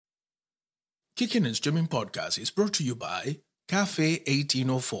Kicking and Streaming Podcast is brought to you by Cafe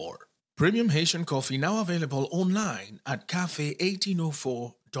 1804. Premium Haitian coffee now available online at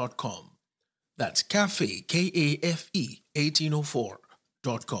cafe1804.com. That's cafe, K-A-F-E,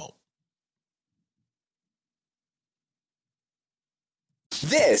 1804.com.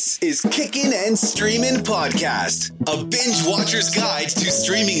 This is Kickin' and Streamin' Podcast, a binge watcher's guide to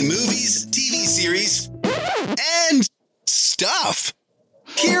streaming movies, TV series, and stuff.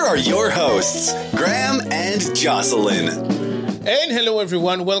 Here are your hosts, Graham and Jocelyn. And hello,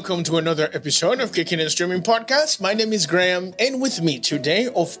 everyone. Welcome to another episode of Kicking and Streaming Podcast. My name is Graham, and with me today,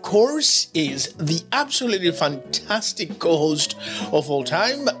 of course, is the absolutely fantastic co-host of all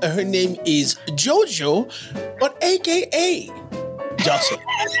time. Her name is Jojo, but AKA Jocelyn.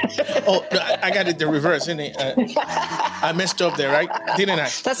 Oh, no, I got it the reverse, didn't I? I messed up there, right? Didn't I?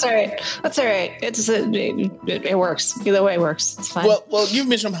 That's all right. It works. Either way works. It's fine. Well, give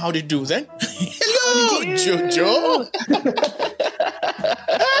me some how to do then. Hello, Jojo.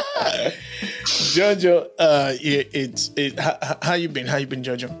 Jojo, how you been? How you been,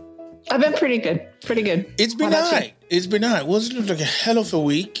 Jojo? I've been pretty good. It's been all right. It was like a hell of a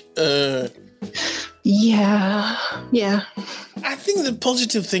week. Yeah. I think the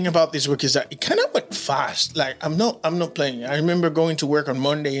positive thing about this week is that it kind of went fast. Like I'm not playing. I remember going to work on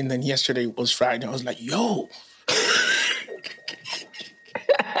Monday, and then yesterday was Friday. I was like, yo. The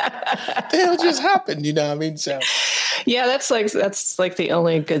hell just happened, you know what I mean? So yeah, that's like the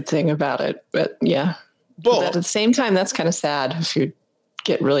only good thing about it. But yeah. But at the same time, that's kind of sad if you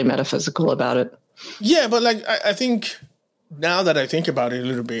get really metaphysical about it. Yeah, but like I think now that I think about it a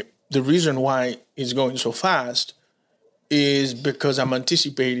little bit, the reason why it's going so fast is because I'm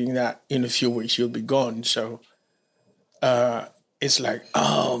anticipating that in a few weeks you'll be gone. So it's like,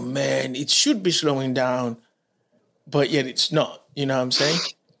 oh man, it should be slowing down, but yet it's not. You know what I'm saying?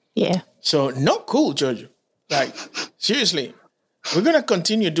 Yeah. So not cool, Jojo. Like, seriously, we're going to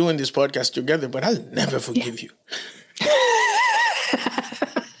continue doing this podcast together, but I'll never forgive you.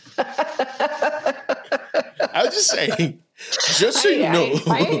 I was just saying, just so you know.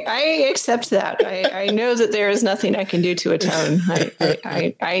 I accept that. I know that there is nothing I can do to atone.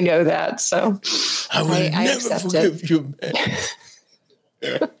 I know that. So I will never forgive you, man.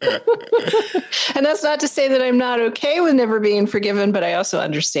 And that's not to say that I'm not okay with never being forgiven, but I also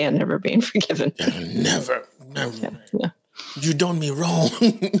understand never being forgiven. Never. Yeah. You done me wrong.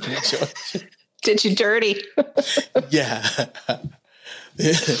 Did you dirty? Yeah.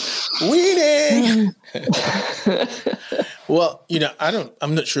 Weenie. Well, you know,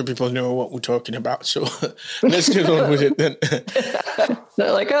 I'm not sure people know what we're talking about, so let's get on with it then.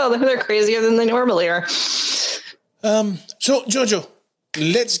 They're like, oh, they're crazier than they normally are. So Jojo,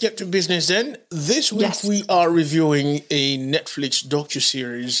 let's get to business then. This week we are reviewing a Netflix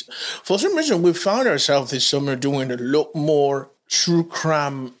docuseries. For some reason, we found ourselves this summer doing a lot more true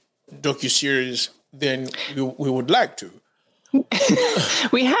crime docuseries than we would like to.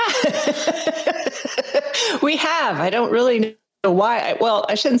 We have. I don't really know why.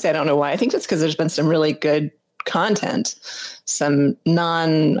 I shouldn't say I don't know why. I think it's because there's been some really good content, some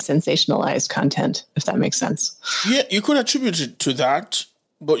non-sensationalized content, if that makes sense. Yeah, you could attribute it to that,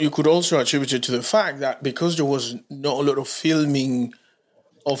 but you could also attribute it to the fact that because there was not a lot of filming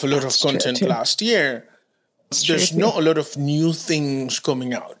of a lot of content last year, there's not a lot of new things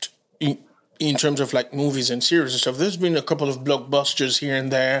coming out in terms of like movies and series and stuff. There's been a couple of blockbusters here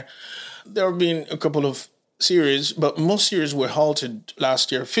and there. There have been a couple of series, but most series were halted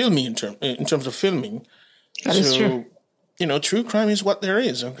last year filming in terms of filming. That is true. You know, true crime is what there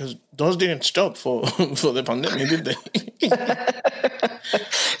is, because those didn't stop for the pandemic, did they?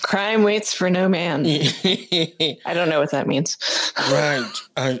 Crime waits for no man. I don't know what that means. Right.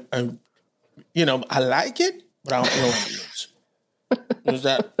 I like it, but I don't know what it is. Is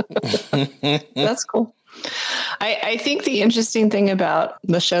that? That's cool. I think the interesting thing about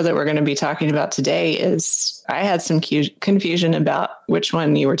the show that we're going to be talking about today is I had some confusion about which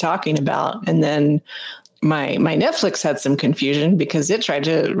one you were talking about. And then my Netflix had some confusion because it tried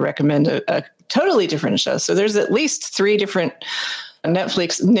to recommend a totally different show. So there's at least 3 different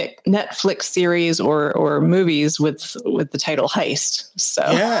Netflix series or movies with the title Heist. So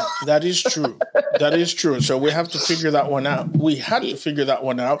yeah, that is true. That is true. So we have to figure that one out. We had to figure that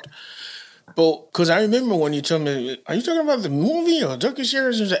one out. But because I remember when you told me, are you talking about the movie or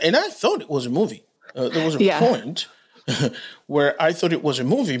docuseries? And I thought it was a movie. There was a point where I thought it was a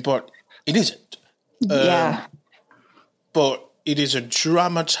movie, but it isn't. But it is a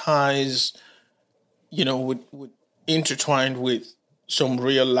dramatized, with intertwined with some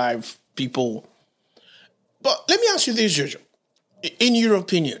real life people. But let me ask you this, Jojo. In your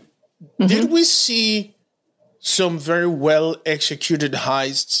opinion, Did we see some very well executed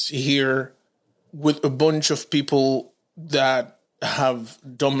heists here with a bunch of people that have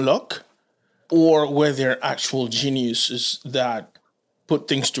dumb luck? Or were there actual geniuses that put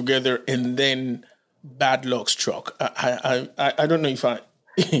things together and then bad luck struck? I don't know if I...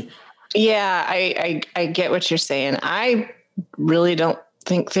 Yeah, I get what you're saying. I really don't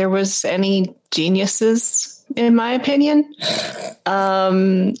think there was any geniuses, in my opinion.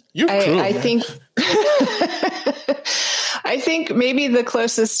 You're cruel, I think I think maybe the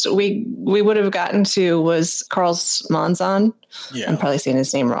closest we would have gotten to was Carl's Monzon. Yeah. I'm probably saying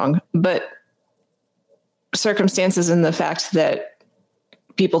his name wrong, but circumstances in the fact that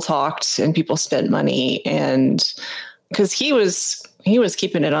people talked and people spent money, and because he was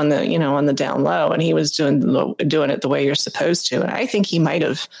keeping it on the, on the down low, and he was doing it the way you're supposed to. And I think he might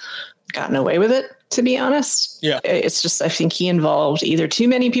have gotten away with it, to be honest. Yeah. It's just, I think he involved either too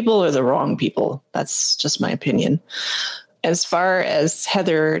many people or the wrong people. That's just my opinion. As far as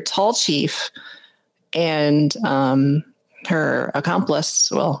Heather Tallchief and her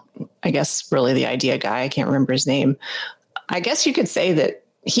accomplice, well, I guess really the idea guy, I can't remember his name. I guess you could say that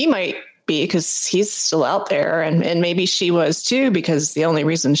he might be, because he's still out there, and maybe she was too, because the only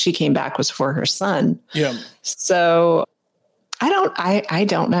reason she came back was for her son. Yeah. So I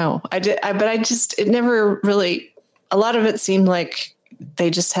don't know. It never really, a lot of it seemed like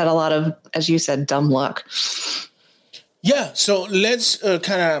they just had a lot of, as you said, dumb luck. Yeah. So let's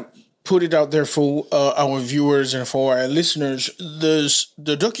kind of put it out there for our viewers and for our listeners.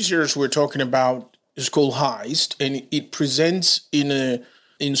 The docuseries we're talking about is called Heist, and it presents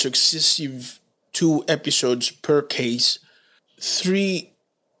in successive 2 episodes per case, 3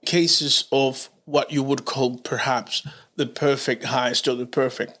 cases of what you would call perhaps the perfect heist or the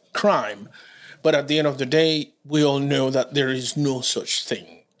perfect crime. But at the end of the day, we all know that there is no such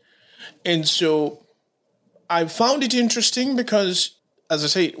thing. And so I found it interesting because, as I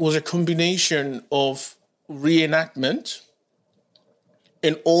say, it was a combination of reenactment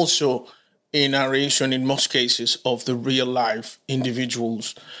and also a narration, in most cases, of the real life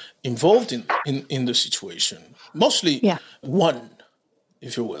individuals involved in the situation. Mostly one,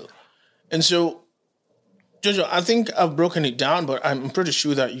 if you will. And so, Jojo, I think I've broken it down, but I'm pretty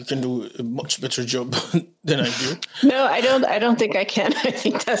sure that you can do a much better job than I do. No, I don't think I can. I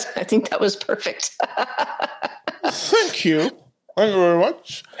think that was perfect. Thank you. Thank you very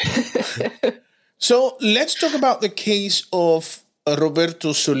much. So let's talk about the case of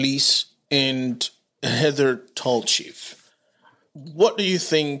Roberto Solis and Heather Tallchief. What do you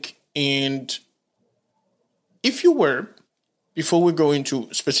think? And if you were, before we go into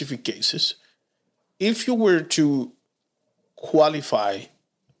specific cases, if you were to qualify,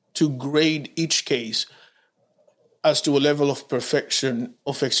 to grade each case as to a level of perfection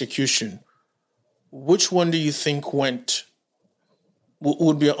of execution, which one do you think would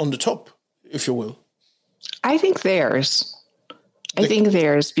be on the top, if you will? I think theirs.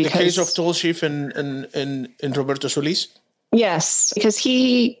 Because the case of Tallchief and Roberto Solis. Yes, because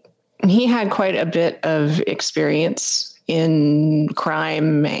he had quite a bit of experience in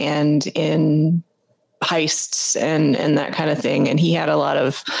crime and in heists and that kind of thing, and he had a lot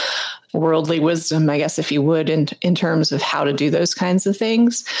of worldly wisdom, I guess, if you would, in terms of how to do those kinds of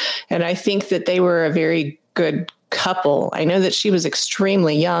things. And I think that they were a very good couple. I know that she was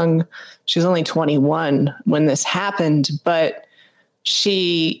extremely young. She was only 21 when this happened, but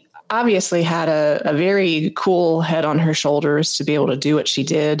she obviously had a very cool head on her shoulders to be able to do what she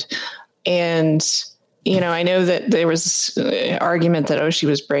did. And, I know that there was an argument that, she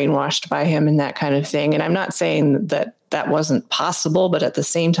was brainwashed by him and that kind of thing. And I'm not saying that wasn't possible, but at the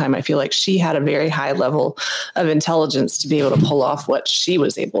same time, I feel like she had a very high level of intelligence to be able to pull off what she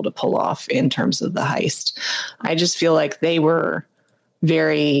was able to pull off in terms of the heist. I just feel like they were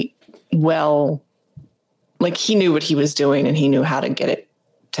very well, like he knew what he was doing and he knew how to get it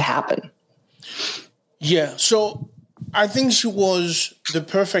to happen. Yeah. So I think she was the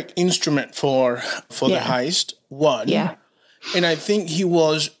perfect instrument for the heist. One. Yeah. And I think he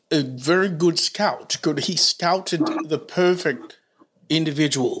was a very good scout. He scouted the perfect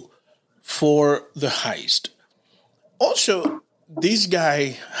individual for the heist. Also, this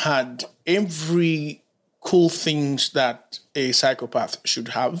guy had every cool things that a psychopath should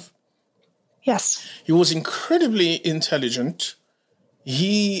have. Yes. He was incredibly intelligent.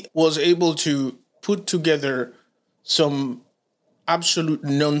 He was able to put together some absolute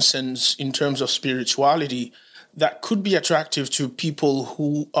nonsense in terms of spirituality that could be attractive to people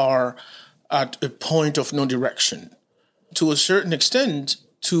who are at a point of no direction. To a certain extent,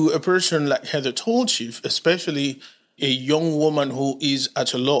 to a person like Heather Tallchief, especially a young woman who is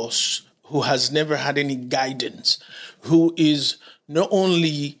at a loss who has never had any guidance, who is not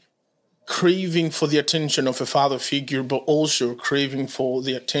only craving for the attention of a father figure, but also craving for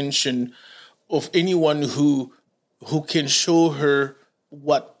the attention of anyone who can show her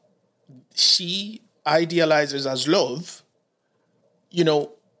what she idealizes as love. You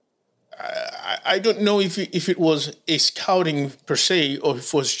know, I don't know if it was a scouting per se, or if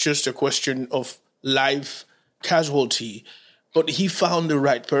it was just a question of life casualty, but he found the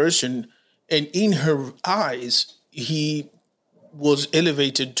right person, and in her eyes, he was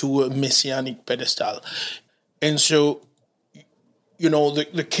elevated to a messianic pedestal. And so, you know,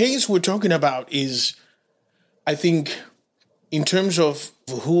 the case we're talking about is, I think, in terms of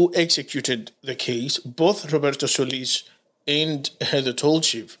who executed the case, both Roberto Solis and Heather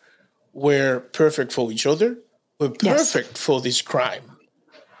Tolchiv were perfect for each other, were perfect for this crime.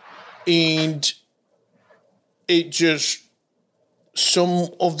 And it just, some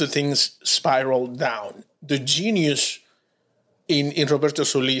of the things spiraled down. The genius in Roberto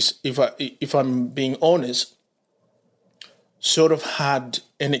Solis, if I'm being honest, sort of had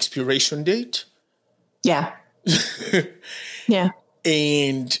an expiration date. Yeah. Yeah.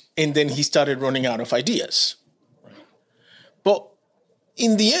 And then he started running out of ideas. But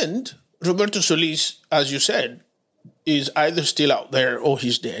in the end, Roberto Solis, as you said, is either still out there or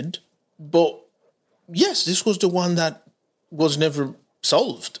he's dead. But yes, this was the one that was never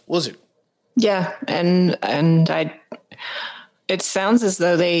solved, was it? Yeah, and it sounds as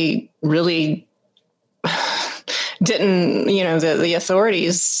though they really didn't, you know, the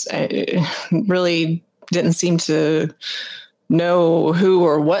authorities really didn't seem to know who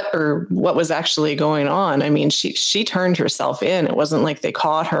or what was actually going on. I mean, she turned herself in. It wasn't like they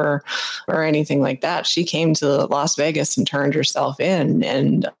caught her or anything like that. She came to Las Vegas and turned herself in.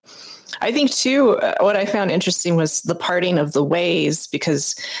 And I think, too, what I found interesting was the parting of the ways,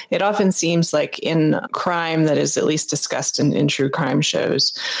 because it often seems like in crime that is at least discussed in true crime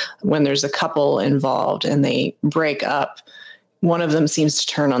shows, when there's a couple involved and they break up, one of them seems to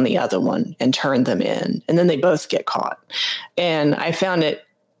turn on the other one and turn them in, and then they both get caught. And I found it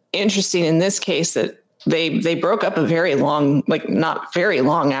interesting in this case that they broke up a very long, like not very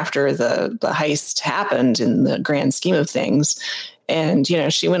long after the heist happened in the grand scheme of things. And, you know,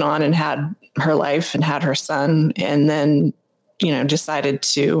 she went on and had her life and had her son, and then, you know, decided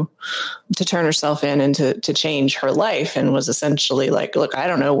to turn herself in and to change her life, and was essentially like, look, I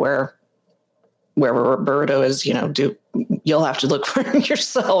don't know where Roberto is, you know, you'll have to look for him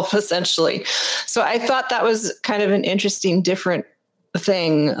yourself, essentially. So I thought that was kind of an interesting, different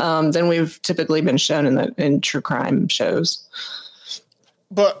thing than we've typically been shown in true crime shows.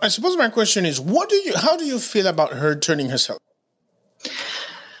 But I suppose my question is, how do you feel about her turning herself?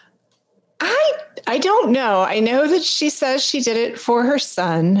 I don't know. I know that she says she did it for her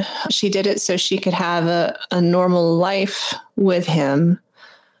son. She did it so she could have a normal life with him.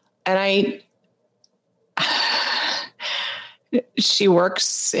 And she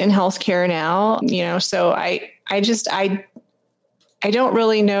works in healthcare now, you know, so I don't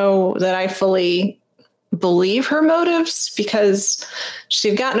really know that I fully believe her motives, because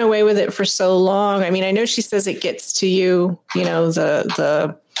she'd gotten away with it for so long. I mean, I know she says it gets to you, you know,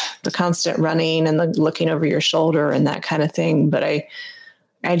 the constant running and the looking over your shoulder and that kind of thing. But I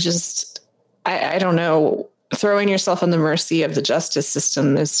don't know. Throwing yourself on the mercy of the justice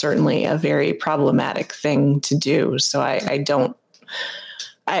system is certainly a very problematic thing to do. So I don't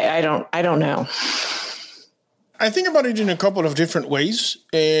know. I think about it in a couple of different ways.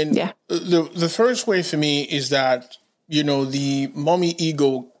 And the first way for me is that, you know, the mommy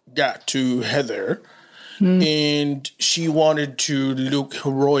ego got to Heather, and she wanted to look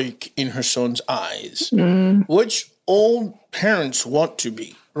heroic in her son's eyes, which all parents want to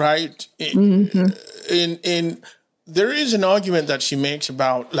be, right? And there is an argument that she makes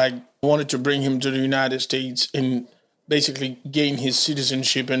about, like, wanted to bring him to the United States and basically gain his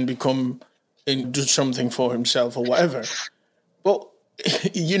citizenship and do something for himself or whatever. But,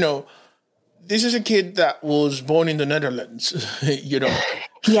 you know, this is a kid that was born in the Netherlands, you know.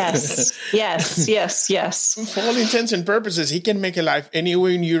 Yes. For all intents and purposes, he can make a life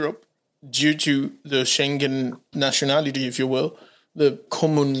anywhere in Europe due to the Schengen nationality, if you will, the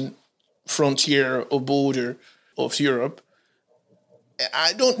common frontier or border of Europe.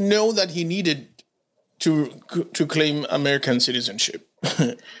 I don't know that he needed to claim American citizenship.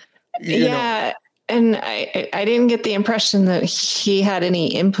 you know. And I didn't get the impression that he had any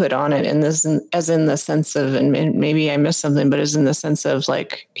input on it in this, as in the sense of, and maybe I missed something, but as in the sense of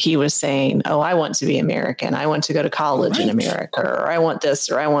like, he was saying, oh, I want to be American. I want to go to college in America, or I want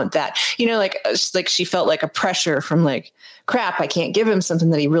this, or I want that, like she felt like a pressure from like, crap, I can't give him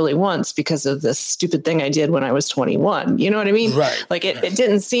something that he really wants because of this stupid thing I did when I was 21. You know what I mean? Right. Like it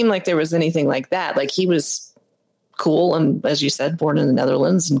didn't seem like there was anything like that. Like he was cool. And as you said, born in the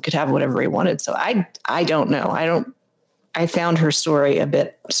Netherlands and could have whatever he wanted. So I don't know. I found her story a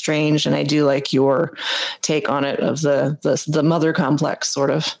bit strange, and I do like your take on it of the mother complex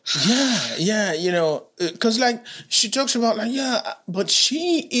sort of. Yeah. Because like she talks about like, but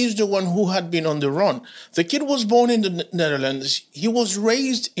she is the one who had been on the run. The kid was born in the Netherlands. He was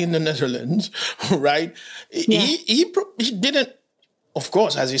raised in the Netherlands, right? Yeah. He didn't. Of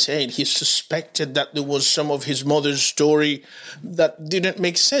course, as he said, he suspected that there was some of his mother's story that didn't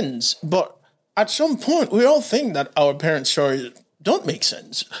make sense. But at some point, we all think that our parents' stories don't make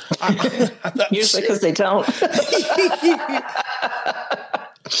sense. Usually because they don't.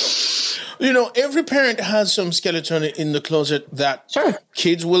 Every parent has some skeleton in the closet that Sure.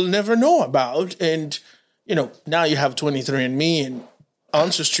 kids will never know about. And, now you have 23andMe and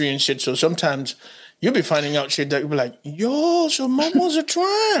Ancestry and shit. So sometimes you'll be finding out shit that you'll be like, yo, so mom was a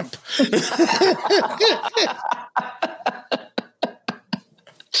tramp.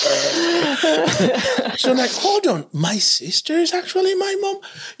 So like, hold on, my sister is actually my mom?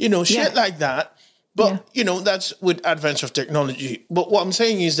 Shit like that. But, that's with advance of technology. But what I'm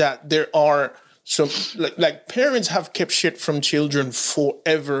saying is that there are some, like parents have kept shit from children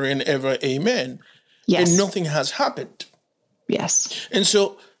forever and ever, amen. Yes. And nothing has happened. Yes. And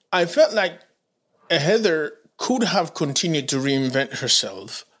so I felt like Heather could have continued to reinvent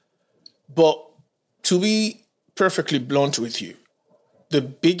herself. But to be perfectly blunt with you, the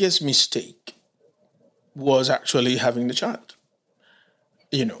biggest mistake was actually having the child.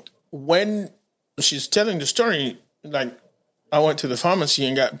 When she's telling the story, like, I went to the pharmacy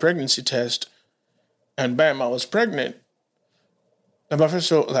and got a pregnancy test, and bam, I was pregnant. And my first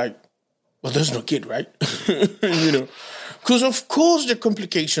thought, like, well, there's no kid, right? Because of course the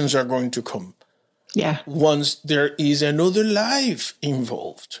complications are going to come. Yeah. Once there is another life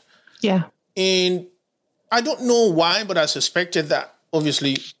involved. Yeah. And I don't know why, but I suspected that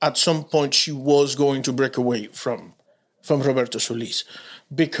obviously at some point she was going to break away from Roberto Solis,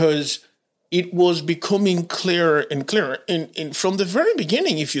 because it was becoming clearer and clearer. And from the very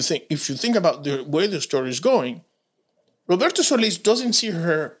beginning, if you think about the way the story is going, Roberto Solis doesn't see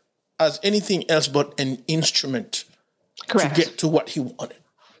her as anything else but an instrument. Correct. To get to what he wanted.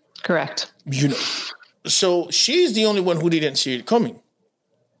 Correct. So she's the only one who didn't see it coming.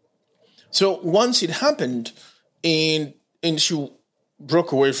 So once it happened and she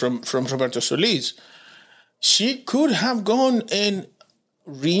broke away from Roberto Solis, she could have gone and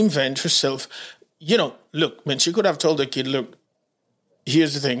reinvent herself. Look, man, she could have told the kid, look,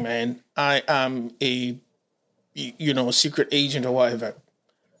 here's the thing, man. I am a secret agent or whatever.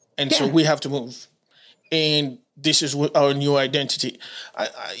 And so we have to move. And this is our new identity.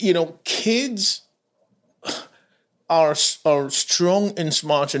 Kids are strong and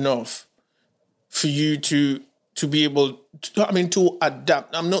smart enough for you to be able to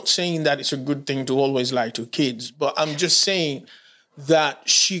adapt. I'm not saying that it's a good thing to always lie to kids, but I'm just saying that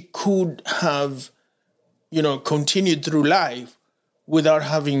she could have, continued through life without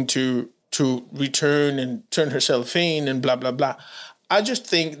having to return and turn herself in and blah, blah, blah. I just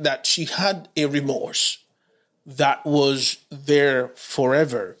think that she had a remorse that was there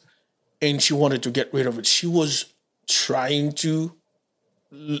forever, and she wanted to get rid of it. She was she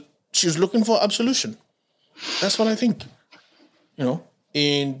was looking for absolution. That's what I think,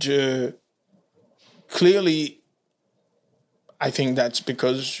 and clearly I think that's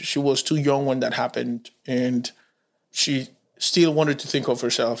because she was too young when that happened, and she still wanted to think of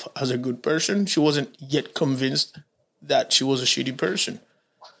herself as a good person. She wasn't yet convinced that she was a shitty person.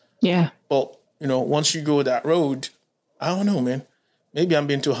 Yeah. Well, once you go that road, I don't know, man. Maybe I'm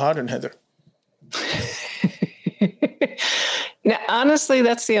being too hard on Heather. Now, honestly,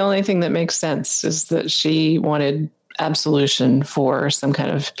 that's the only thing that makes sense, is that she wanted absolution for some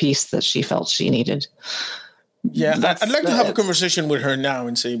kind of peace that she felt she needed. Yeah, I'd like to have a conversation with her now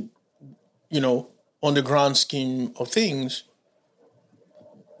and say, on the grand scheme of things,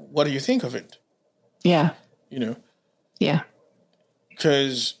 what do you think of it? Yeah. Yeah.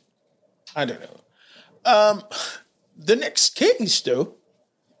 Because, I don't know. The next case, though,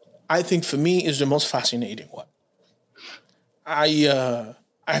 I think for me is the most fascinating one. I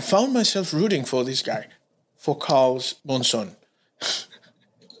found myself rooting for this guy, for Carl Monson.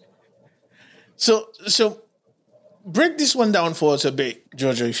 So break this one down for us a bit,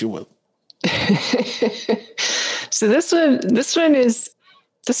 Georgia, if you will. So this one is,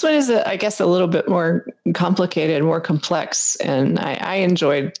 I guess, a little bit more complicated, more complex. And I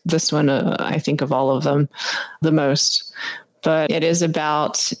enjoyed this one, I think, of all of them the most. But it is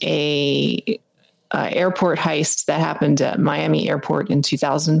about a airport heist that happened at Miami Airport in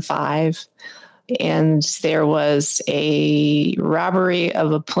 2005. And there was a robbery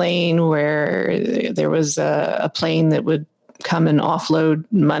of a plane where there was a plane that would come and offload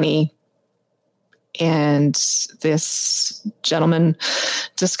money. And this gentleman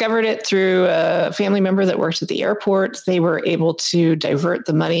discovered it through a family member that worked at the airport. They were able to divert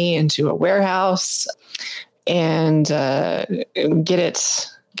the money into a warehouse and get it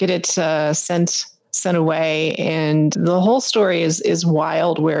sent away. And the whole story is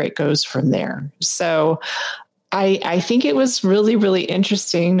wild where it goes from there. So I think it was really, really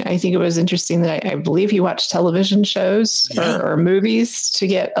interesting. I think it was interesting that I believe he watched television shows or movies to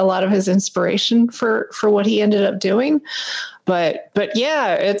get a lot of his inspiration for what he ended up doing. But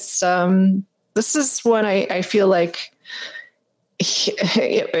yeah, it's this is one I feel like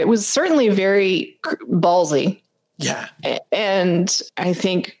it was certainly very ballsy. Yeah. And I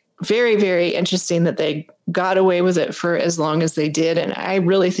think very, very interesting that they got away with it for as long as they did. And I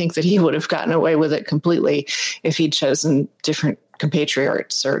really think that he would have gotten away with it completely if he'd chosen different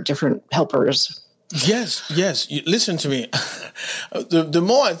compatriots or different helpers. Yes. Listen to me. The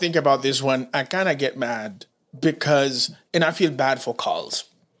more I think about this one, I kind of get mad because, and I feel bad for Carls.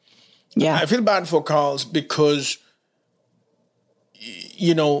 Yeah. I feel bad for Carls because,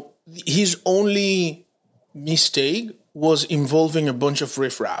 you know, his only mistake was involving a bunch of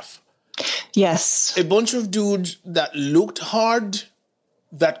riffraff. Yes. A bunch of dudes that looked hard,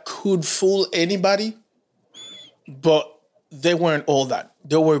 that could fool anybody, but they weren't all that.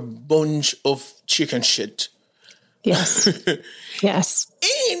 They were a bunch of chicken shit. Yes. Yes.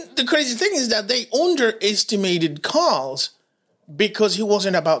 And the crazy thing is that they underestimated Carls because he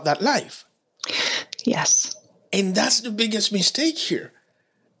wasn't about that life. Yes. And that's the biggest mistake here,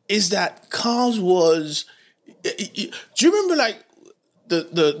 is that Carls was... Do you remember, like,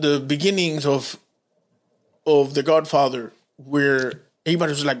 the beginnings of The Godfather, where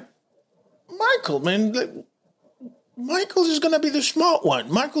everybody was like, Michael, man, like, Michael is gonna be the smart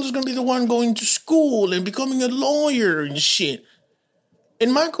one. Michael is gonna be the one going to school and becoming a lawyer and shit.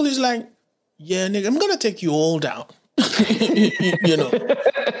 And Michael is like, yeah, nigga, I'm gonna take you all down. You know.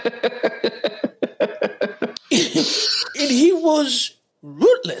 And he was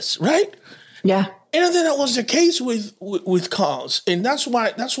ruthless, right? Yeah. And I think that was the case with Carls. And that's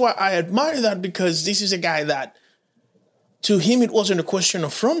why I admire that, because this is a guy that, to him, it wasn't a question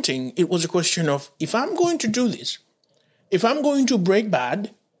of fronting. It was a question of, if I'm going to do this, if I'm going to break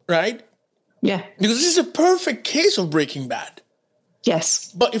bad, right? Yeah. Because this is a perfect case of breaking bad.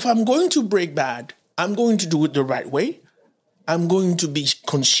 Yes. But if I'm going to break bad, I'm going to do it the right way. I'm going to be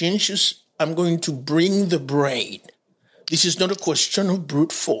conscientious. I'm going to bring the brain. This is not a question of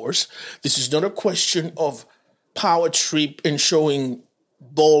brute force. This is not a question of power trip and showing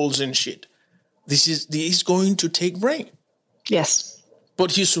balls and shit. This is going to take brain. Yes.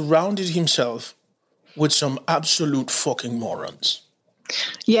 But he surrounded himself with some absolute fucking morons.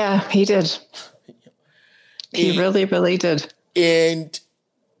 Yeah, he did. He really, really did. And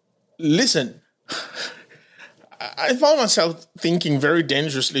listen, I found myself thinking very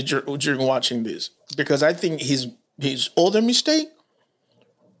dangerously during watching this, because I think his other mistake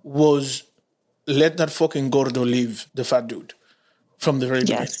was let that fucking Gordo leave, the fat dude, from the very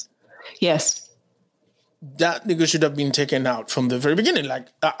beginning. Yes. That nigga should have been taken out from the very beginning. Like,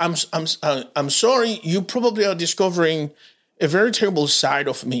 I'm sorry, you probably are discovering a very terrible side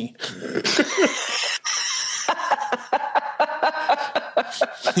of me.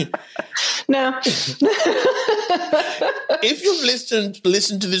 No. If you've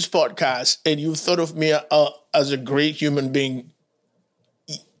listened to this podcast and you've thought of me as a great human being,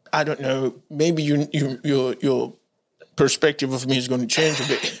 I don't know, maybe your perspective of me is going to change a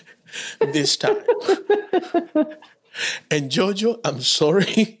bit this time. And Jojo, I'm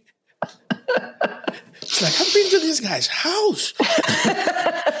sorry. It's like, I've been to this guy's house.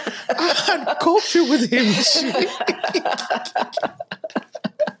 I had coffee with him.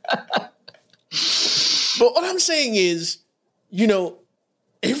 But what I'm saying is, you know,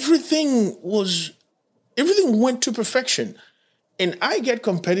 everything went to perfection. And I get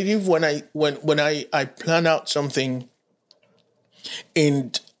competitive when I plan out something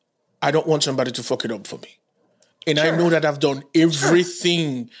and I don't want somebody to fuck it up for me. And sure. I know that I've done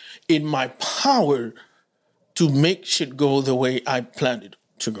everything in my power to make shit go the way I planned it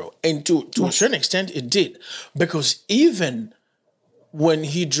to go. And to a certain extent, it did. Because even when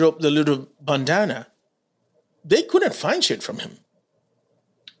he dropped the little bandana, they couldn't find shit from him.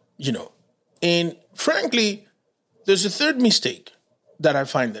 And frankly, there's a third mistake that I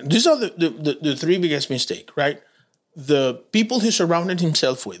find. These are the three biggest mistakes, right? The people he surrounded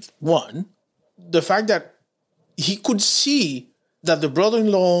himself with. One, the fact that he could see that the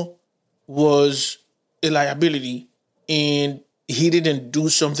brother-in-law was a liability and he didn't do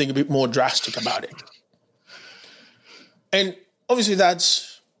something a bit more drastic about it. And obviously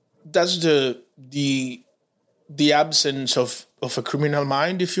that's the absence of a criminal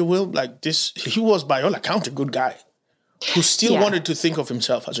mind, if you will. Like this, he was by all accounts a good guy who still wanted to think of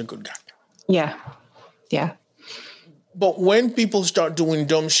himself as a good guy. Yeah. Yeah. But when people start doing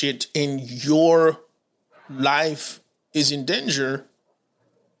dumb shit and your life is in danger,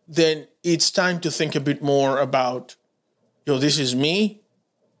 then it's time to think a bit more about, this is me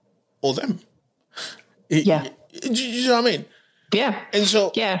or them. Yeah. You know what I mean? Yeah. And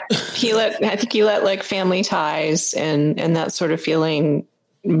so, I think he let like family ties and that sort of feeling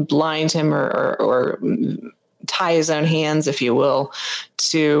blind him or tie his own hands, if you will,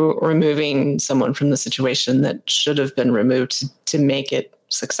 to removing someone from the situation that should have been removed to make it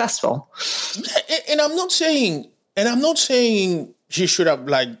successful. And I'm not saying she should have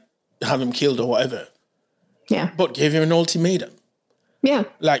have him killed or whatever. Yeah. But gave him an ultimatum. Yeah.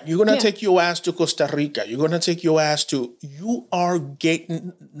 Like, you're going to take your ass to Costa Rica. You're going to take your ass to, you are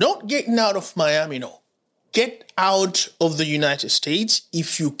not getting out of Miami, no. Get out of the United States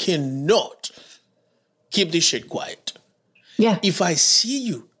if you cannot keep this shit quiet. Yeah. If I see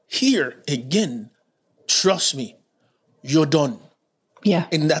you here again, trust me, you're done. Yeah.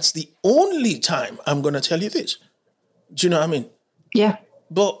 And that's the only time I'm going to tell you this. Do you know what I mean? Yeah.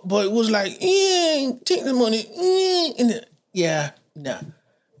 But it was like, take the money. Nah.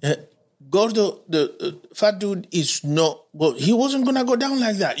 Gordo, the fat dude is not, well, he wasn't going to go down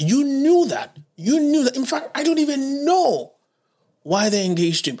like that. You knew that. In fact, I don't even know why they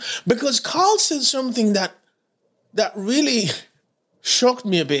engaged him. Because Carl said something that really shocked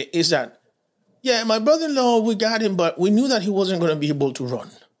me a bit, is that, my brother-in-law, we got him, but we knew that he wasn't going to be able to run.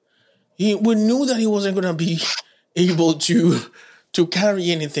 We knew that he wasn't going to be able to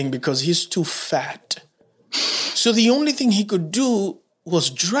carry anything because he's too fat. So the only thing he could do was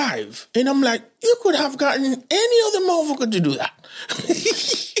drive. And I'm like, you could have gotten any other motherfucker to do that.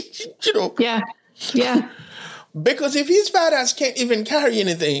 Yeah. Yeah. Because if his fat ass can't even carry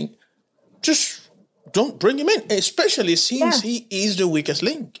anything, just don't bring him in, especially since he is the weakest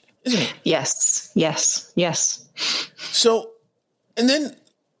link, isn't he? Yes. So, and then,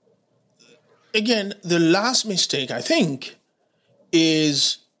 again, the last mistake, I think,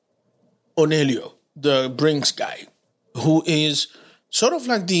 is Onelio, the Brinks guy, who is sort of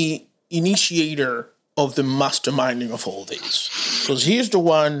like the initiator of the masterminding of all this. Because he's the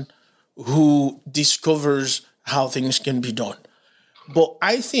one who discovers how things can be done. But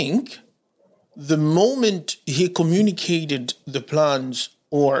I think the moment he communicated the plans,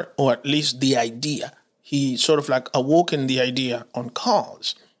 or at least the idea, he sort of like awoken the idea on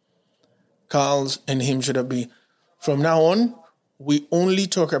Carl's and him should have been, from now on, we only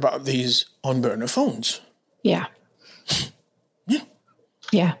talk about these on burner phones. Yeah. Yeah.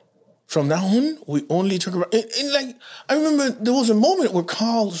 Yeah. From now on, we only talk about... And like, I remember there was a moment where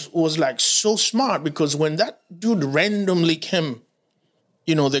Carl was like so smart, because when that dude randomly came,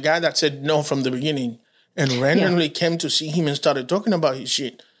 the guy that said no from the beginning, and randomly came to see him and started talking about his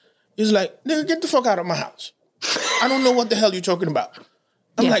shit, he's like, nigga, get the fuck out of my house. I don't know what the hell you're talking about.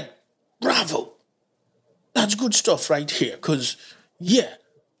 I'm like, bravo. That's good stuff right here. Because, you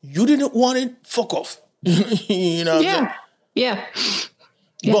didn't want it, fuck off. Yeah.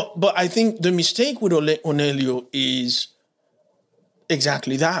 But I think the mistake with Onelio is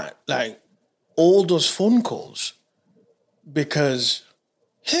exactly that. Like, all those phone calls. Because,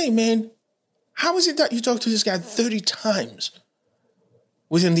 hey, man, how is it that you talk to this guy 30 times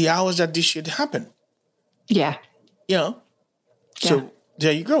within the hours that this shit happened? Yeah. So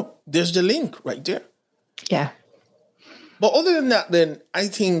there you go. There's the link right there. Yeah. But other than that, then I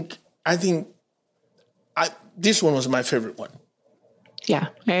think this one was my favorite one. Yeah,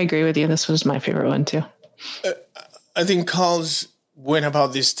 I agree with you. This was my favorite one too. I think Carl's went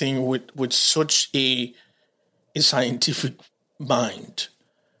about this thing with such a scientific mind,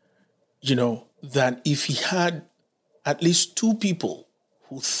 that if he had at least two people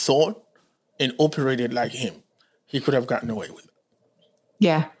who thought and operated like him, he could have gotten away with it.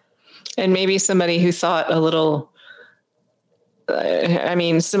 Yeah. And maybe somebody who thought a little,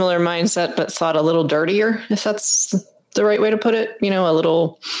 similar mindset, but thought a little dirtier, if that's the right way to put it? A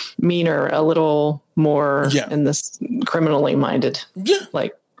little meaner, a little more in this criminally minded. Yeah.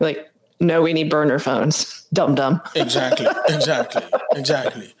 Like, no, we need burner phones. Dumb. Exactly. And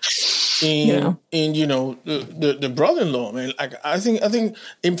the brother-in-law, man, like I think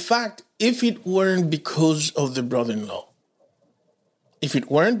in fact, if it weren't because of the brother-in-law,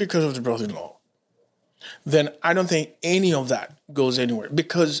 then I don't think any of that goes anywhere.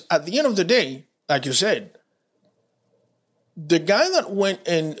 Because at the end of the day, like you said, the guy that went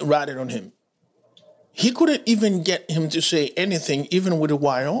and ratted on him, he couldn't even get him to say anything, even with a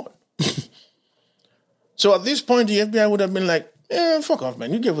wire on. So at this point, the FBI would have been like, fuck off,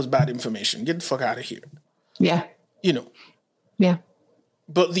 man. You gave us bad information. Get the fuck out of here. Yeah. Yeah.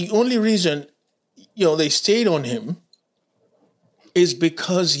 But the only reason, they stayed on him is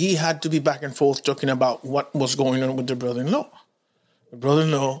because he had to be back and forth talking about what was going on with the brother-in-law. The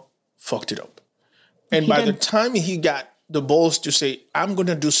brother-in-law fucked it up. And by the time he got the balls to say, I'm going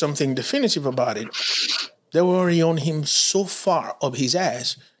to do something definitive about it, they were already on him so far up his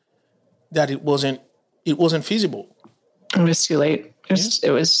ass that it wasn't feasible. It was too late.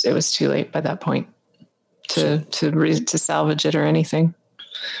 It was too late by that point to salvage it or anything.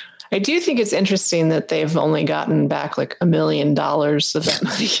 I do think it's interesting that they've only gotten back like $1 million of that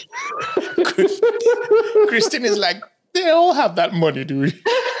money. Kristen is like, they all have that money, dude.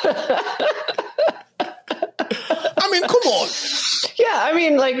 I mean, come on. Yeah, I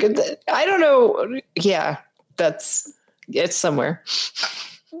mean, like, I don't know. Yeah, it's somewhere.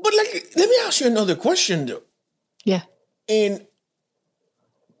 But like, let me ask you another question, though. Yeah. And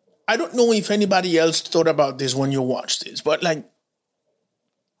I don't know if anybody else thought about this when you watched this, but like,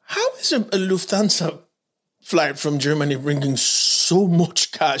 how is a Lufthansa flight from Germany bringing so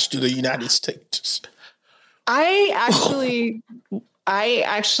much cash to the United States? I actually,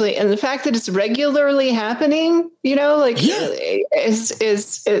 and the fact that it's regularly happening, it's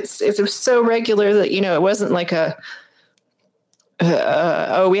so regular that, it wasn't like we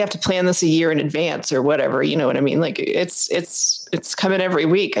have to plan this a year in advance or whatever. You know what I mean? Like it's coming every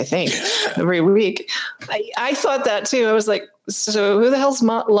week, I think. Every week. I thought that too. I was like, so who the hell's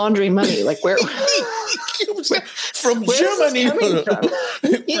laundering money? Like where? From Germany.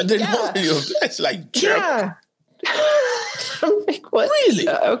 It's like Germany. I'm like, what? Really?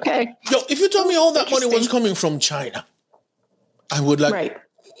 Okay. No, if you told me all that money was coming from China, I would like, right.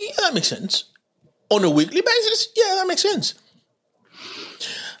 Yeah, that makes sense. On a weekly basis, yeah, that makes sense.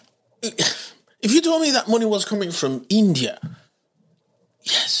 If you told me that money was coming from India,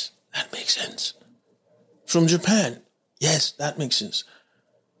 yes, that makes sense. From Japan, yes, that makes sense.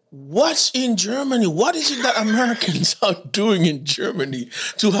 What's in Germany? What is it that Americans are doing in Germany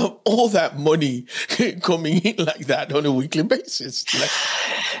to have all that money coming in like that on a weekly basis? Like,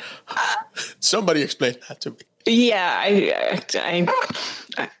 somebody explain that to me. Yeah,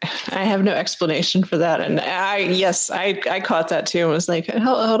 I have no explanation for that, and I caught that too and was like,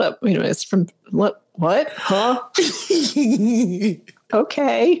 hold up, wait a minute, it's from what? Huh?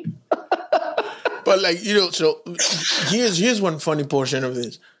 Okay. But like, so here's one funny portion of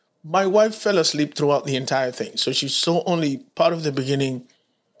this. My wife fell asleep throughout the entire thing, so she saw only part of the beginning,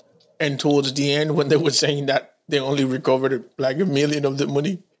 and towards the end when they were saying that they only recovered like $1 million of the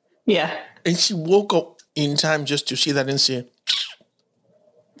money. Yeah, and she woke up in time just to see that and say,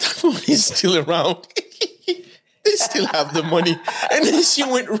 that money is still around. They still have the money. And then she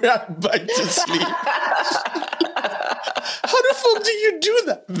went right back to sleep. How the fuck do you do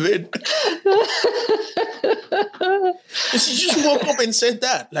that, man? And she just woke up and said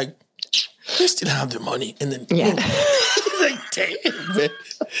that. Like, they still have the money. And then, like, damn, man.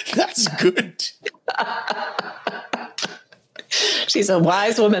 That's good. She's a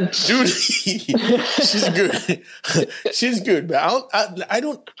wise woman. Dude, she's good. She's good, but I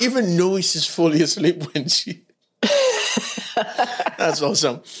don't even know she's fully asleep when she... That's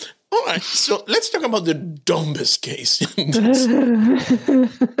awesome. All right, so let's talk about the dumbest case.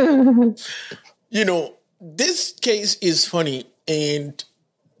 This case is funny, and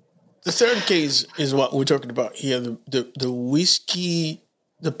the third case is what we're talking about here, the whiskey,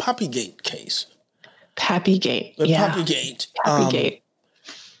 the Pappygate case. Pappygate. Pappygate. Pappygate.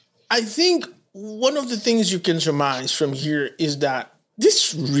 I think one of the things you can surmise from here is that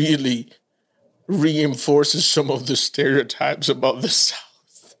this really reinforces some of the stereotypes about the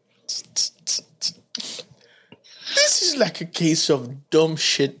South. This is like a case of dumb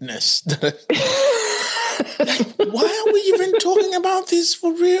shitness. Like, why are we even talking about this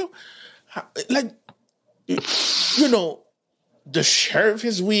for real? Like, the sheriff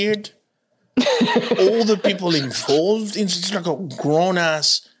is weird. All the people involved, it's like a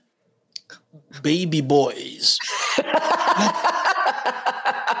grown-ass baby boys. Like,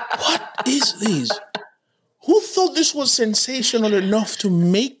 what is this? Who thought this was sensational enough to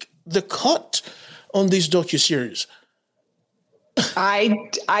make the cut on this docuseries?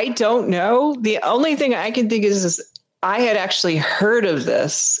 I don't know. The only thing I can think is I had actually heard of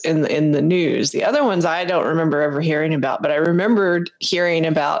this in the news. The other ones I don't remember ever hearing about, but I remembered hearing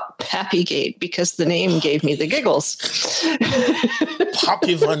about Pappygate because the name gave me the giggles.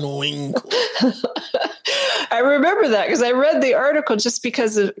 Pappy Van Winkle. I remember that because I read the article just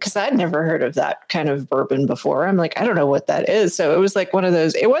because I'd never heard of that kind of bourbon before. I'm like, I don't know what that is. So it was like one of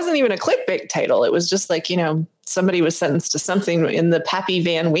those, it wasn't even a clickbait title. It was just like, somebody was sentenced to something in the Pappy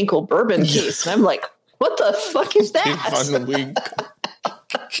Van Winkle bourbon case. And I'm like, what the fuck is that?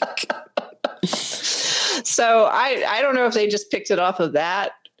 So I don't know if they just picked it off of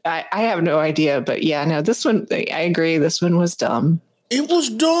that. I have no idea. But yeah, no, this one, I agree. This one was dumb. It was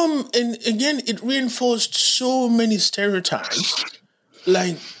dumb. And again, it reinforced so many stereotypes.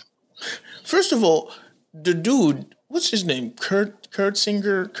 Like, first of all, the dude, what's his name? Kurt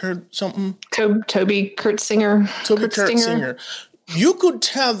Singer? Kurt something? Toby Kurtzinger. Toby Kurtzinger. You could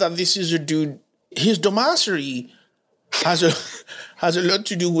tell that this is a dude. His dumbassery has a lot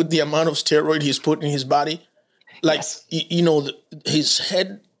to do with the amount of steroid he's put in his body. Like, yes. His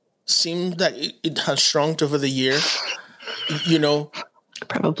head seems that it has shrunk over the year,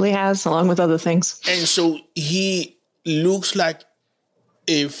 Probably has, along with other things. And so he looks like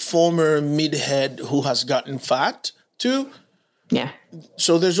a former midhead who has gotten fat too. Yeah.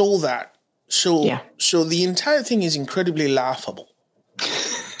 So there's all that. So the entire thing is incredibly laughable.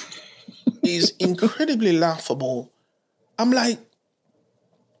 Is incredibly laughable. I'm like,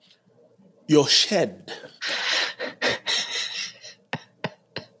 your shed.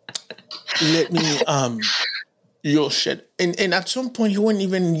 Let me your shed. And at some point he wasn't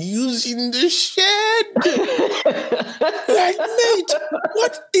even using the shed. Like, mate,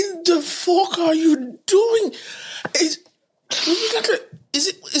 what in the fuck are you doing? Is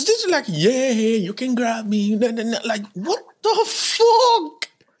this like, yeah, you can grab me? Like, what the fuck?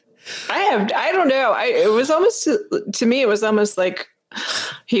 I don't know. It was almost, to me, it was almost like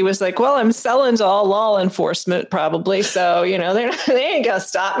he was like, well, I'm selling to all law enforcement probably. So, they ain't gonna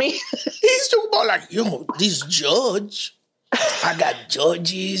stop me. He's talking about like, this judge, I got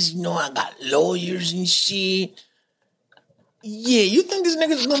judges, I got lawyers and shit. Yeah, you think this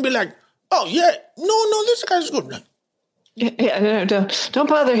nigga's gonna be like, oh yeah, no, this guy's good. Like, yeah, no, don't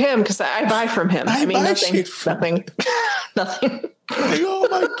bother him because I buy from him. I mean, nothing. Oh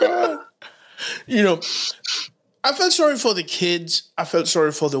my God. I felt sorry for the kids. I felt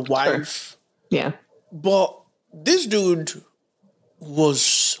sorry for the wife. Sure. Yeah. But this dude was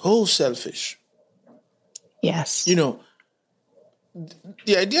so selfish. Yes. The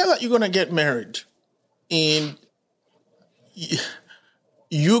idea that you're going to get married and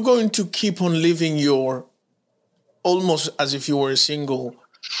you're going to keep on living almost as if you were single,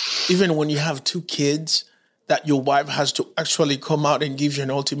 even when you have 2 kids, that your wife has to actually come out and give you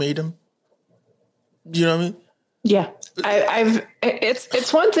an ultimatum. Do you know what I mean? Yeah.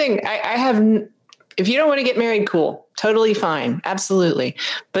 It's one thing I have, if you don't want to get married, cool. Totally fine. Absolutely.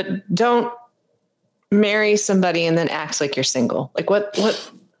 But don't marry somebody and then act like you're single. Like what,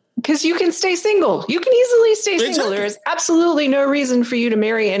 because you can stay single. You can easily stay single. Exactly. There is absolutely no reason for you to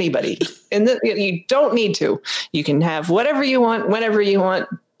marry anybody. And you don't need to. You can have whatever you want, whenever you want,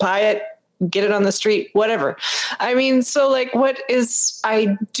 buy it, get it on the street, whatever. I mean, so like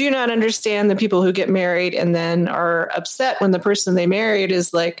I do not understand the people who get married and then are upset when the person they married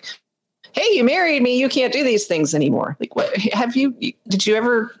is like, hey, you married me, you can't do these things anymore. Like, what do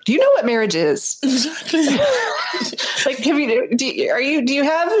you know what marriage is? Exactly. Like, do you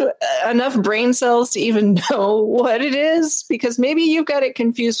have enough brain cells to even know what it is? Because maybe you've got it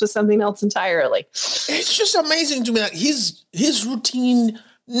confused with something else entirely. It's just amazing to me that his routine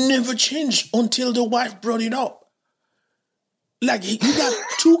never changed until the wife brought it up. Like, you got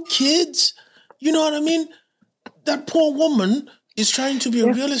 2 kids, you know what I mean? That poor woman is trying to be a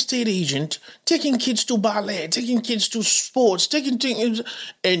real estate agent, taking kids to ballet, taking kids to sports,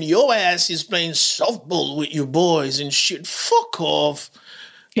 and your ass is playing softball with your boys and shit. Fuck off.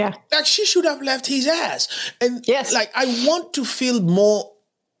 Yeah. Like, she should have left his ass. And yes, like, I want to feel more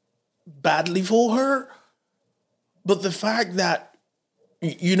badly for her, but the fact that,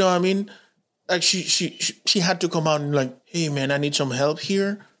 you know what I mean? Like, she had to come out and like, hey man, I need some help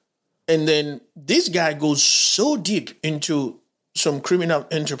here. And then this guy goes so deep into some criminal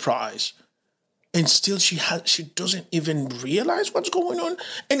enterprise and still she doesn't even realize what's going on.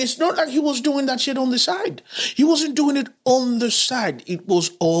 And it's not like he was doing that shit on the side. He wasn't doing it on the side. It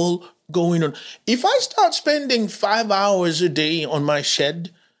was all going on. If I start spending 5 hours a day on my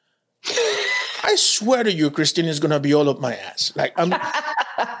shed, I swear to you, Christine is going to be all up my ass. Like, I'm.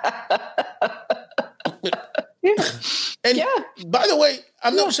 And by the way,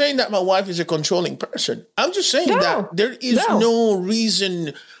 I'm not saying that my wife is a controlling person. I'm just saying that there is no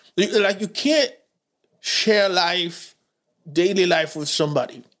reason, like, you can't share life, daily life with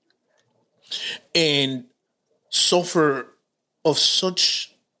somebody and suffer of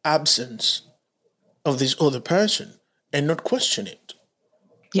such absence of this other person and not question it.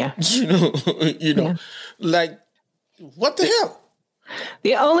 Yeah. Like, what the hell?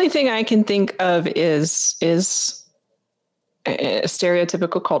 The only thing I can think of is a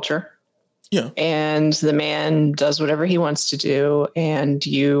stereotypical culture. Yeah. And the man does whatever he wants to do, and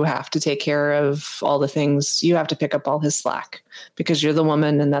you have to take care of all the things. You have to pick up all his slack because you're the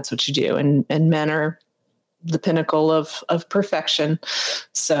woman, and that's what you do. And men are the pinnacle of perfection.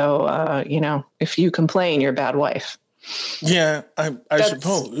 So, if you complain, you're a bad wife. Yeah, I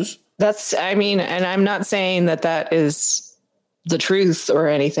suppose. And I'm not saying that is the truth or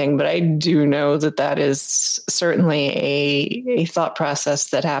anything, but I do know that is certainly a thought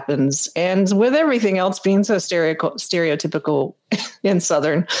process that happens. And with everything else being so stereotypical in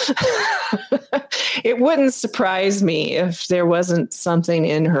Southern, it wouldn't surprise me if there wasn't something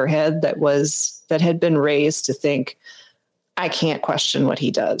in her head that had been raised to think, I can't question what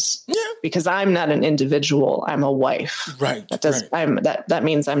he does because I'm not an individual. I'm a wife. Right. That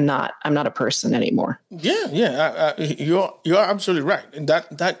means I'm not a person anymore. Yeah. You're absolutely right. And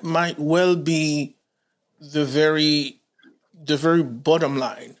that might well be the very bottom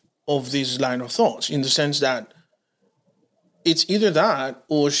line of this line of thoughts, in the sense that it's either that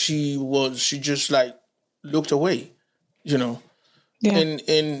or she just like looked away, Yeah.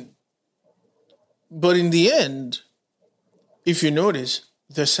 But in the end, if you notice,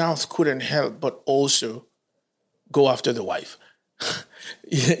 the South couldn't help but also go after the wife.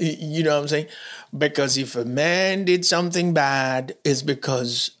 You know what I'm saying? Because if a man did something bad, it's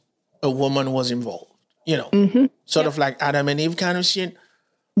because a woman was involved. Sort of like Adam and Eve kind of shit.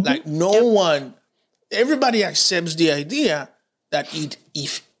 Mm-hmm. Like everybody accepts the idea that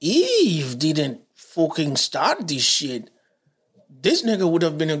if Eve didn't fucking start this shit, this nigga would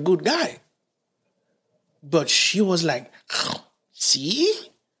have been a good guy. But she was like, see,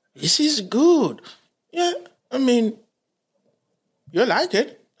 this is good. Yeah, I mean, you like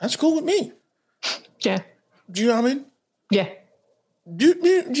it. That's cool with me. Yeah. Do you know what I mean? Yeah. Do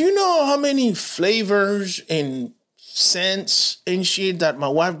you know how many flavors and scents and shit that my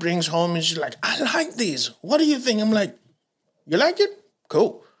wife brings home and she's like, I like this. What do you think? I'm like, you like it?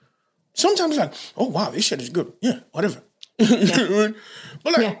 Cool. Sometimes like, oh, wow, this shit is good. Yeah, whatever. Yeah.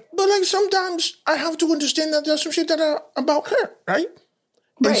 But sometimes I have to understand that there's some shit that are about her, right?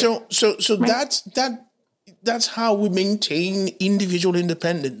 Right. And so right. That's how we maintain individual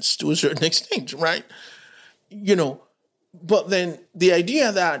independence to a certain extent, right? But then the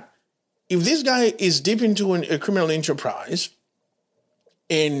idea that if this guy is deep into a criminal enterprise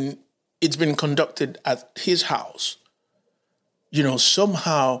and it's been conducted at his house,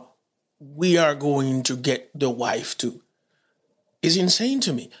 somehow we are going to get the wife too, is insane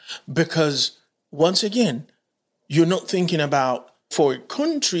to me. Because once again, you're not thinking about, for a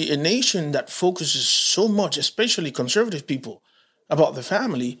country, a nation that focuses so much, especially conservative people, about the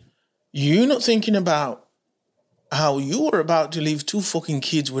family, you're not thinking about how you are about to leave 2 fucking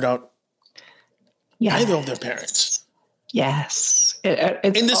kids without either of their parents. Yes.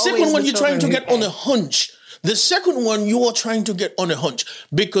 And the second one, you're trying to get on a hunch. The second one, you are trying to get on a hunch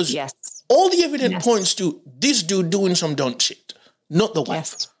because all the evidence points to this dude doing some dumb shit, not the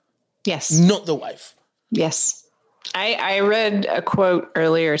wife. Yes. Not the wife. Yes. I read a quote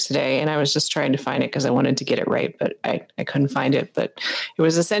earlier today, and I was just trying to find it because I wanted to get it right, but I couldn't find it. But it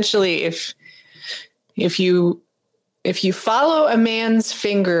was essentially, if you follow a man's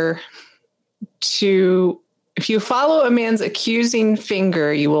finger if you follow a man's accusing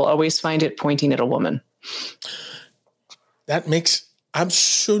finger, you will always find it pointing at a woman. That makes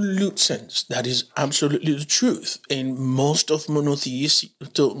absolute sense. That is absolutely the truth. In most of monotheistic,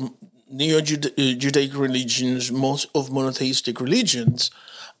 neo-Judaic religions, most of monotheistic religions,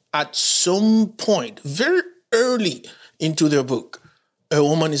 at some point, very early into their book, a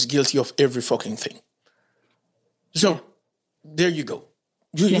woman is guilty of every fucking thing. So there you go.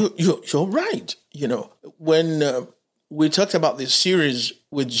 You're right. When we talked about this series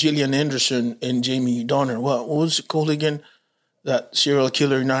with Gillian Anderson and Jamie Donner, what was it called again? That serial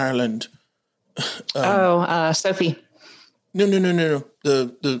killer in Ireland. Sophie. No.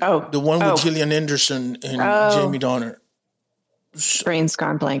 The one with Gillian Anderson and Jamie Donner. Brain's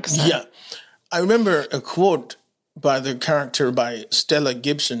gone blank. Sorry. Yeah. I remember a quote by the character by Stella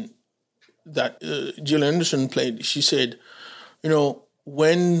Gibson that Gillian Anderson played. She said,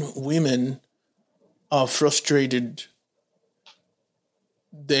 when women are frustrated,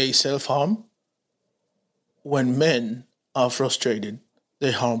 they self-harm. When men are frustrated,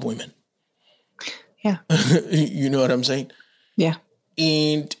 they harm women. Yeah. You know what I'm saying? Yeah.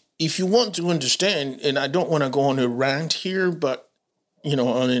 And if you want to understand, and I don't want to go on a rant here, but,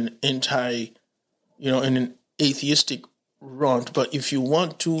 on an in an atheistic rant, but if you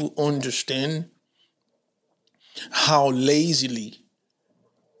want to understand how lazily,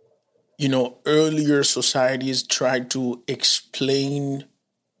 earlier societies tried to explain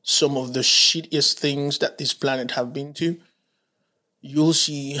some of the shittiest things that this planet have been to, you'll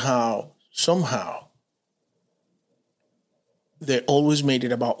see how somehow they always made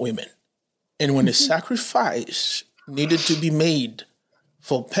it about women. And when a sacrifice needed to be made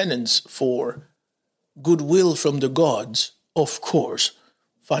for penance, for goodwill from the gods, of course,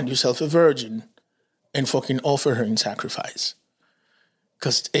 find yourself a virgin and fucking offer her in sacrifice.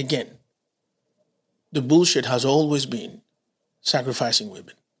 Because again, the bullshit has always been sacrificing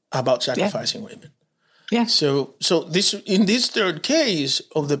women, about sacrificing women. Yeah. So this, in this third case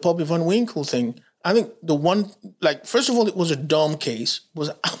of the Poppy Van Winkle thing, I think the one, first of all, it was a dumb case. It was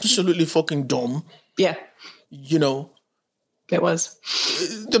absolutely fucking dumb. Yeah. It was.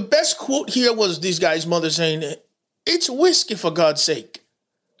 The best quote here was this guy's mother saying, "It's whiskey, for God's sake."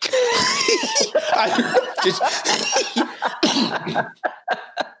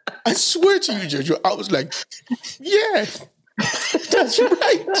 I swear to you, Jojo, I was like, yeah, that's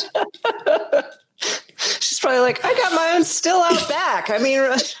right. She's probably like, I got my own still out back. I mean,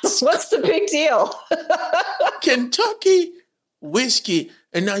 what's the big deal? Kentucky whiskey,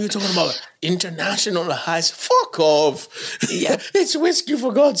 and now you're talking about international highs. Fuck off. Yeah. It's whiskey,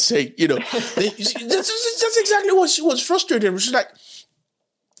 for God's sake. That's exactly what she was frustrated with. She's like,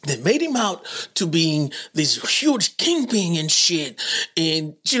 they made him out to being this huge kingpin and shit.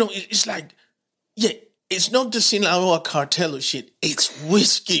 And, it's like, yeah, it's not the Sinaloa cartel or shit. It's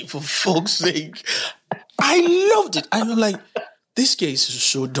whiskey, for fuck's sake. I loved it. I was like, this case is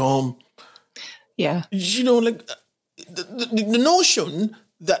so dumb. Yeah. The notion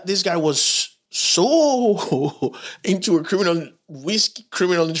that this guy was so into a criminal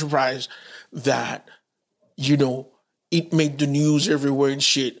enterprise that, it made the news everywhere and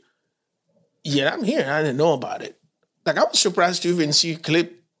shit. Yeah, I'm here. I didn't know about it. I was surprised to even see a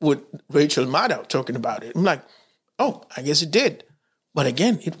clip with Rachel Maddow talking about it. I'm like, oh, I guess it did. But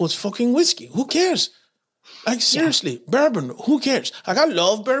again, it was fucking whiskey. Who cares? Seriously, bourbon. Who cares? I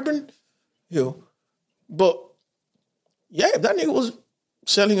love bourbon, but yeah, if that nigga was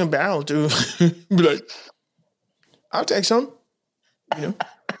selling a barrel to be like, I'll take some,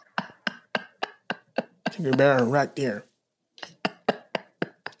 Take your barrel right there.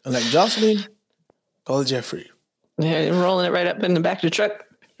 And like Jocelyn, call Jeffrey. Yeah, rolling it right up in the back of the truck.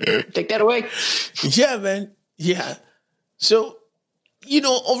 Take that away. Yeah, man. Yeah. So,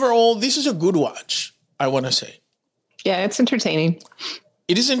 overall, this is a good watch, I want to say. Yeah, it's entertaining.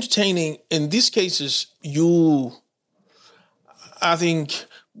 It is entertaining. In these cases, I think,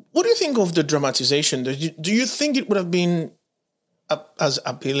 what do you think of the dramatization? Do you think it would have been as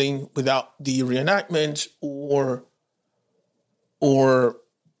appealing without the reenactment, or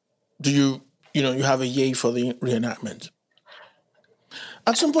do you have a yay for the reenactment?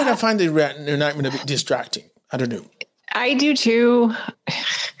 At some point, I find the reenactment a bit distracting. I don't know. I do too.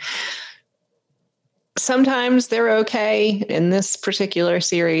 Sometimes they're okay. In this particular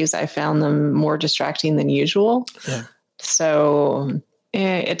series, I found them more distracting than usual. Yeah. So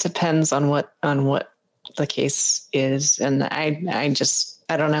it depends on what the case is, and I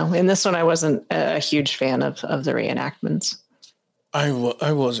don't know. In this one, I wasn't a huge fan of the reenactments. I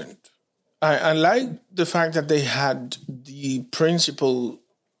wasn't. I like the fact that they had the principal,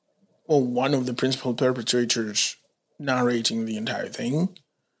 or one of the principal perpetrators, narrating the entire thing.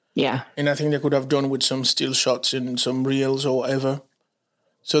 Yeah. And I think they could have done with some still shots and some reels or whatever.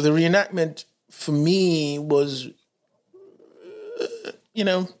 So the reenactment for me was,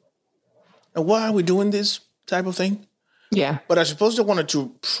 why are we doing this type of thing? Yeah. But I suppose they wanted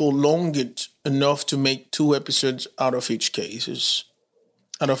to prolong it enough to make 2 episodes out of each case.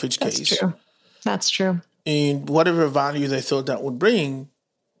 True. That's true. And whatever value they thought that would bring,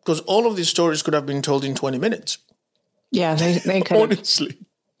 because all of these stories could have been told in 20 minutes. Yeah, they could. Honestly.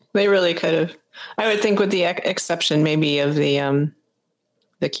 They really could have. I would think with the exception maybe of the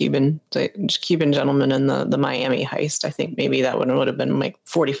the Cuban gentleman and the Miami heist. I think maybe that would have been like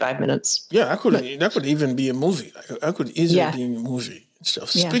 45 minutes. Yeah, that could even be a movie. I could easily be in a movie and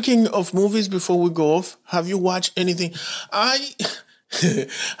stuff. Yeah. Speaking of movies, before we go off, have you watched anything?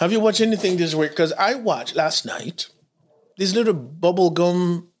 Have you watched anything this week? Because I watched last night this little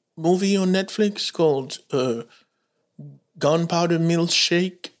bubblegum movie on Netflix called Gunpowder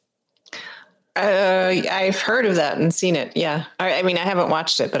Milkshake. I've heard of that and seen it. Yeah. I mean, I haven't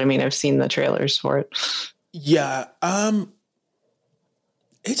watched it, but I mean, I've seen the trailers for it. Yeah.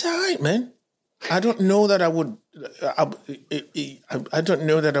 It's all right, man. I don't know that I would, I don't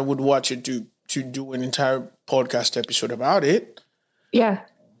know that I would watch it to do an entire podcast episode about it. Yeah.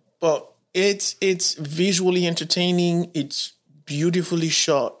 But it's visually entertaining. It's beautifully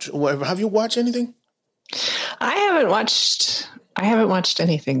shot. Whatever. Have you watched anything? I haven't watched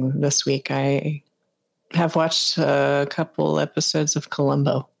anything this week. I have watched a couple episodes of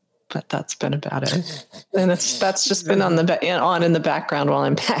Columbo, but that's been about it. And that's just been on in the background while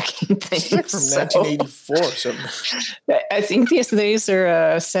I'm packing things. From 1984 or something. I think these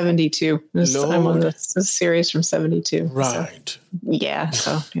are 72. I'm on this series from 72. Right. So, yeah.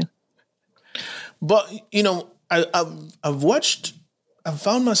 So yeah. But I've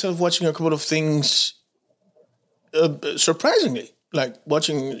found myself watching a couple of things. Surprisingly, like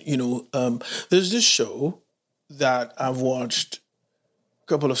watching, there's this show that I've watched a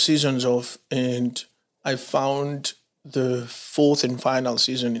couple of seasons of, and I found the fourth and final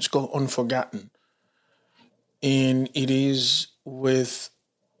season. It's called Unforgotten. And it is with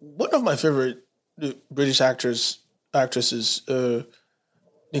one of my favorite British actresses,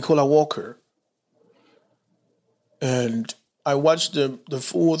 Nicola Walker. And I watched the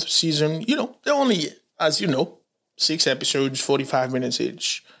fourth season. They're only, as you know, 6 episodes, 45 minutes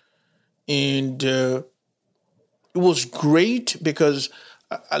each. And it was great because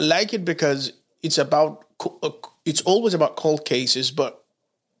I like it because it's always about cold cases, but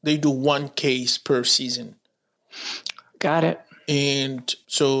they do one case per season. Got it. And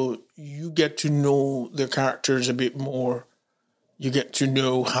so you get to know the characters a bit more. You get to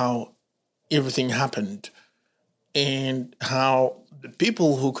know how everything happened and how the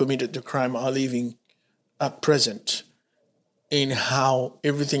people who committed the crime are living at present, in how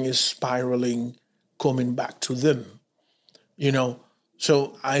everything is spiraling, coming back to them,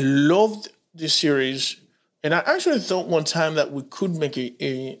 So I loved this series, and I actually thought one time that we could make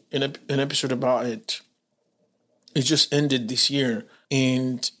an episode about it. It just ended this year,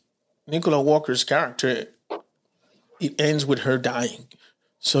 and Nicola Walker's character, it ends with her dying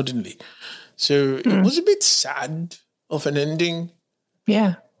suddenly. So it was a bit sad of an ending.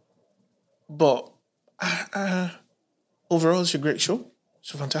 Yeah. But overall, it's a great show.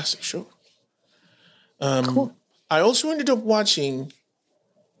 It's a fantastic show. Cool. I also ended up watching,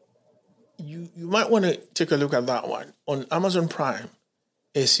 you might want to take a look at that one, on Amazon Prime,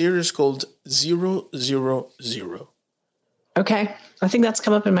 a series called 000. Okay. I think that's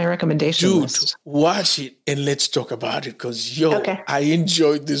come up in my recommendation list. Watch it and let's talk about it because, I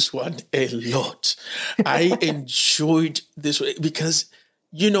enjoyed this one a lot. I enjoyed this one because,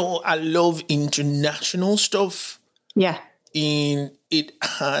 I love international stuff. Yeah. And it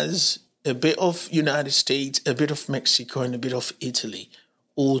has a bit of United States, a bit of Mexico, and a bit of Italy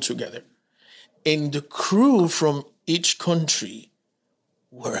all together. And the crew from each country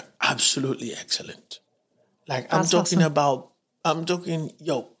were absolutely excellent. Like, That's I'm talking,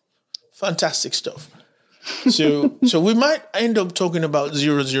 fantastic stuff. So we might end up talking about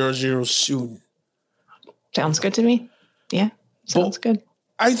 000 soon. Sounds good to me. Yeah, sounds good.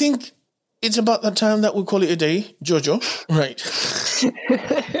 I think it's about that time that we call it a day, Jojo. Right.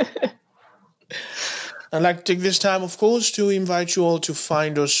 I'd like to take this time, of course, to invite you all to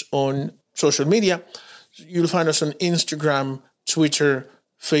find us on social media. You'll find us on Instagram, Twitter,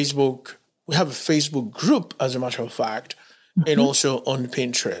 Facebook. We have a Facebook group, as a matter of fact, and also on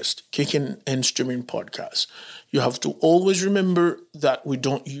Pinterest, Kicking and Streaming Podcast. You have to always remember that we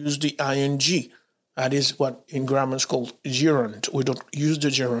don't use the ing. That is what in grammar is called gerund. We don't use the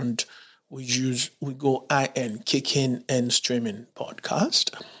gerund. We go in, Kicking and Streaming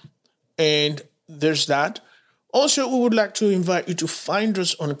Podcast. And there's that. Also, we would like to invite you to find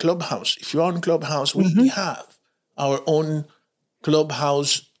us on Clubhouse. If you're on Clubhouse, we have our own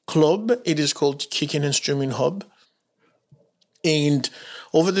Clubhouse club. It is called Kicking and Streaming Hub. And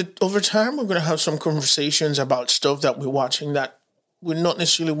over time, we're going to have some conversations about stuff that we're watching that we not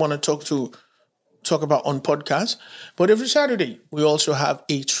necessarily want to talk about on podcasts. But every Saturday, we also have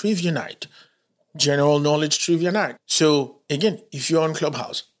a trivia night, general knowledge trivia night. So again, if you're on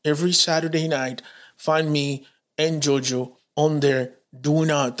Clubhouse, every Saturday night, find me and Jojo on there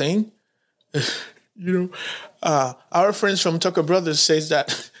doing our thing. Our friends from Tucker Brothers says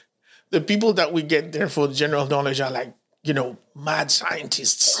that the people that we get there for general knowledge are like, mad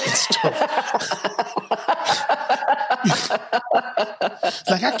scientists and stuff.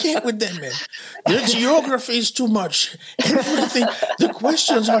 Like, I can't with them, man. The geography is too much. Everything, the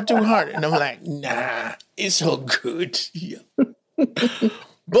questions are too hard. And I'm like, nah, it's all good. Yeah.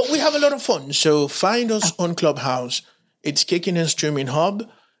 But we have a lot of fun. So find us on Clubhouse. It's Kicking and Streaming Hub.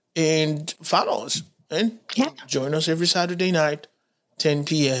 And follow us. And join us every Saturday night, 10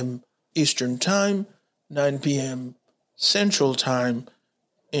 p.m. Eastern Time, 9 p.m. Central Time.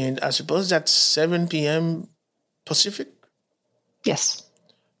 And I suppose that's 7 p.m. Pacific? Yes.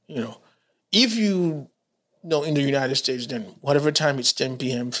 If you know in the United States, then whatever time it's 10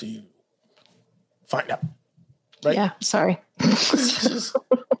 p.m. for you, find out. Right? Yeah, sorry.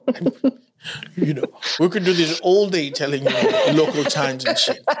 We could do this all day telling you local times and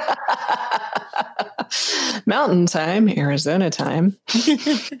shit. Mountain time, Arizona time.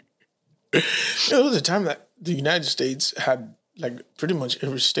 There was a time that the United States had, pretty much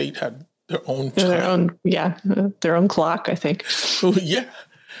every state had their own time. Their own clock, I think. Oh, yeah.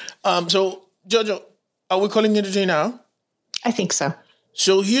 So, Jojo, are we calling it a day now? I think so.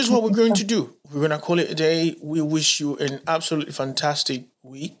 So here's what we're going to do. We're going to call it a day. We wish you an absolutely fantastic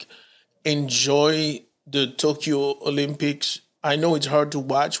week. Enjoy the Tokyo Olympics. I know it's hard to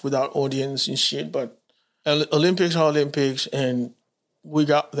watch without audience and shit, but Olympics are Olympics, and we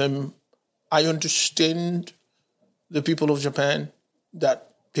got them. I understand the people of Japan that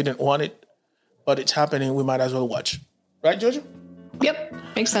didn't want it, but it's happening. We might as well watch. Right, Jojo? Yep,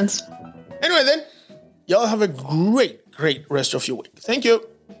 makes sense. Anyway, then, y'all have a great rest of your week. Thank you.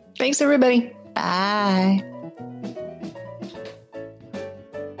 Thanks, everybody. Bye.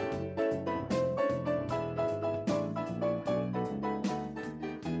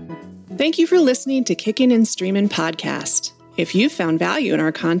 Thank you for listening to Kicking and Streaming Podcast. If you found value in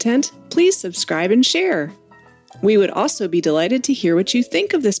our content, please subscribe and share. We would also be delighted to hear what you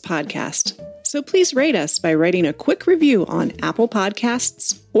think of this podcast. So please rate us by writing a quick review on Apple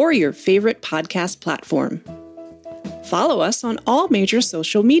Podcasts or your favorite podcast platform. Follow us on all major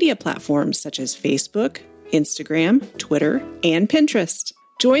social media platforms such as Facebook, Instagram, Twitter, and Pinterest.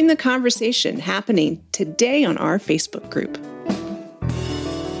 Join the conversation happening today on our Facebook group.